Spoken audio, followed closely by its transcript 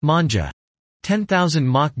MaNGIA. 10,000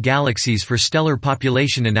 mock galaxies for stellar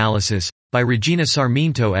population analysis, by Regina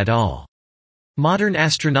Sarmiento et al. Modern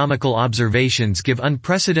astronomical observations give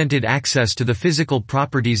unprecedented access to the physical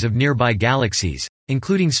properties of nearby galaxies,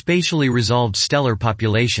 including spatially resolved stellar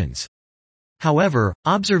populations. However,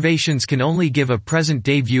 observations can only give a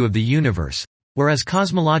present-day view of the universe, whereas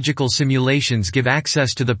cosmological simulations give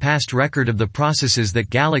access to the past record of the processes that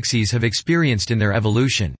galaxies have experienced in their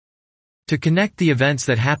evolution. To connect the events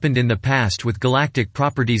that happened in the past with galactic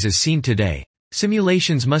properties as seen today,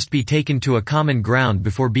 simulations must be taken to a common ground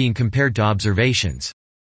before being compared to observations.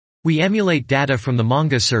 We emulate data from the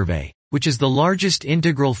MaNGIA survey, which is the largest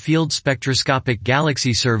integral field spectroscopic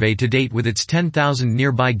galaxy survey to date with its 10,000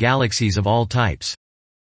 nearby galaxies of all types.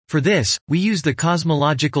 For this, we use the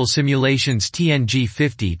cosmological simulations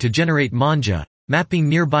TNG50 to generate MaNGIA, mapping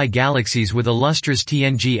nearby galaxies with illustrious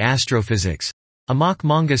TNG astrophysics, a mock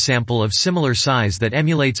MaNGIA sample of similar size that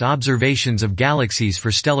emulates observations of galaxies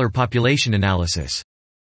for stellar population analysis.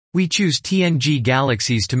 We choose TNG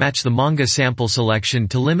galaxies to match the MaNGIA sample selection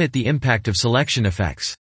to limit the impact of selection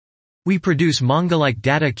effects. We produce MaNGIA-like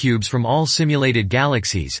data cubes from all simulated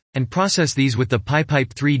galaxies, and process these with the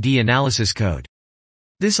PyPipe 3D analysis code.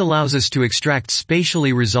 This allows us to extract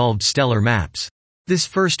spatially resolved stellar maps. This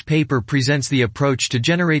first paper presents the approach to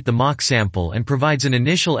generate the mock sample and provides an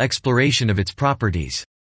initial exploration of its properties.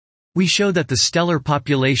 We show that the stellar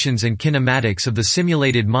populations and kinematics of the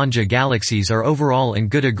simulated MaNGIA galaxies are overall in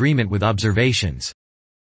good agreement with observations.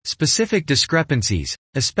 Specific discrepancies,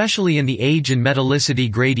 especially in the age and metallicity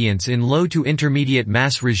gradients in low to intermediate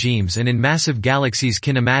mass regimes and in massive galaxies'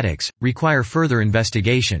 kinematics, require further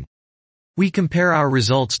investigation. We compare our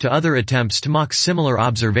results to other attempts to mock similar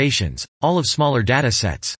observations, all of smaller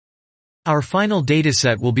datasets. Our final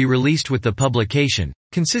dataset will be released with the publication,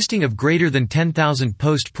 consisting of greater than 10,000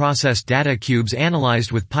 post-processed data cubes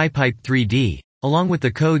analyzed with PyPipe 3D, along with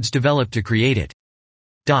the codes developed to create it.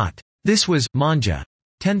 This was MaNGIA.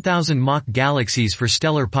 10,000 mock galaxies for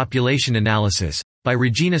stellar population analysis, by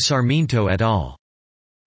Regina Sarmiento et al.